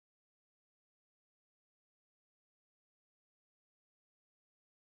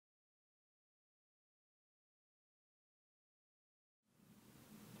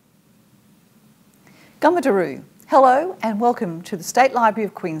Gummaduroo. Hello and welcome to the State Library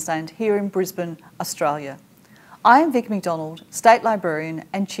of Queensland here in Brisbane, Australia. I am Vic McDonald, State Librarian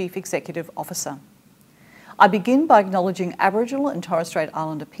and Chief Executive Officer. I begin by acknowledging Aboriginal and Torres Strait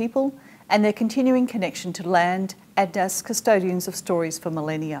Islander people and their continuing connection to land and as custodians of stories for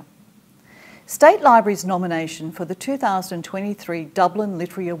millennia. State Library's nomination for the 2023 Dublin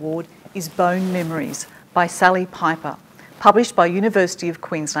Literary Award is Bone Memories by Sally Piper, published by University of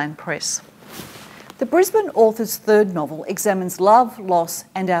Queensland Press. The Brisbane author's third novel examines love, loss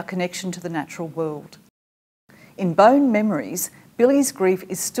and our connection to the natural world. In Bone Memories, Billy's grief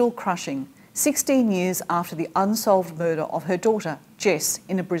is still crushing, 16 years after the unsolved murder of her daughter, Jess,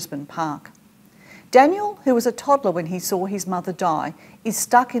 in a Brisbane park. Daniel, who was a toddler when he saw his mother die, is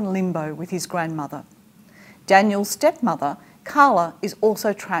stuck in limbo with his grandmother. Daniel's stepmother, Carla, is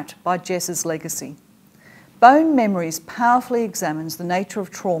also trapped by Jess's legacy. Bone Memories powerfully examines the nature of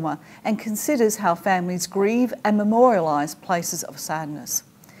trauma and considers how families grieve and memorialise places of sadness.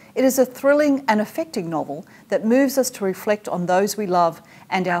 It is a thrilling and affecting novel that moves us to reflect on those we love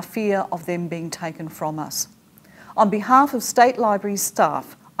and our fear of them being taken from us. On behalf of State Library's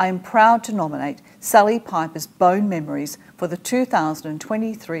staff, I am proud to nominate Sally Piper's Bone Memories for the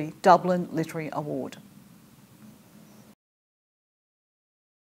 2023 Dublin Literary Award.